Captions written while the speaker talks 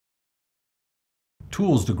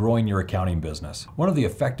Tools to growing your accounting business. One of the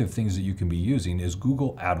effective things that you can be using is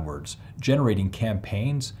Google AdWords, generating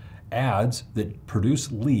campaigns, ads that produce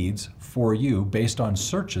leads for you based on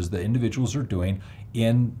searches that individuals are doing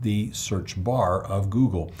in the search bar of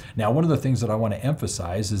Google. Now, one of the things that I want to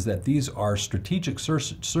emphasize is that these are strategic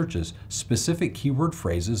searches, specific keyword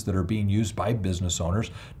phrases that are being used by business owners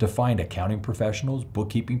to find accounting professionals,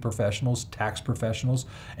 bookkeeping professionals, tax professionals,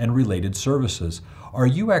 and related services. Are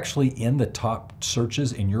you actually in the top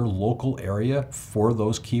searches in your local area for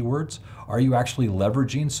those keywords? Are you actually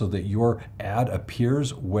leveraging so that your ad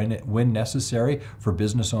appears when necessary for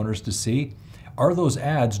business owners to see? Are those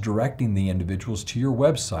ads directing the individuals to your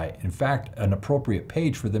website? In fact, an appropriate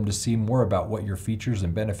page for them to see more about what your features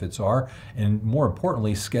and benefits are, and more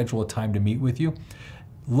importantly, schedule a time to meet with you?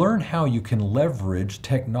 Learn how you can leverage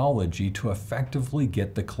technology to effectively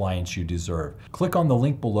get the clients you deserve. Click on the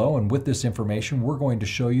link below, and with this information, we're going to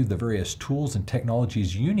show you the various tools and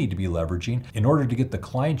technologies you need to be leveraging in order to get the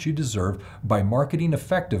clients you deserve by marketing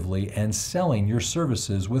effectively and selling your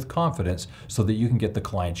services with confidence so that you can get the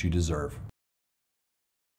clients you deserve.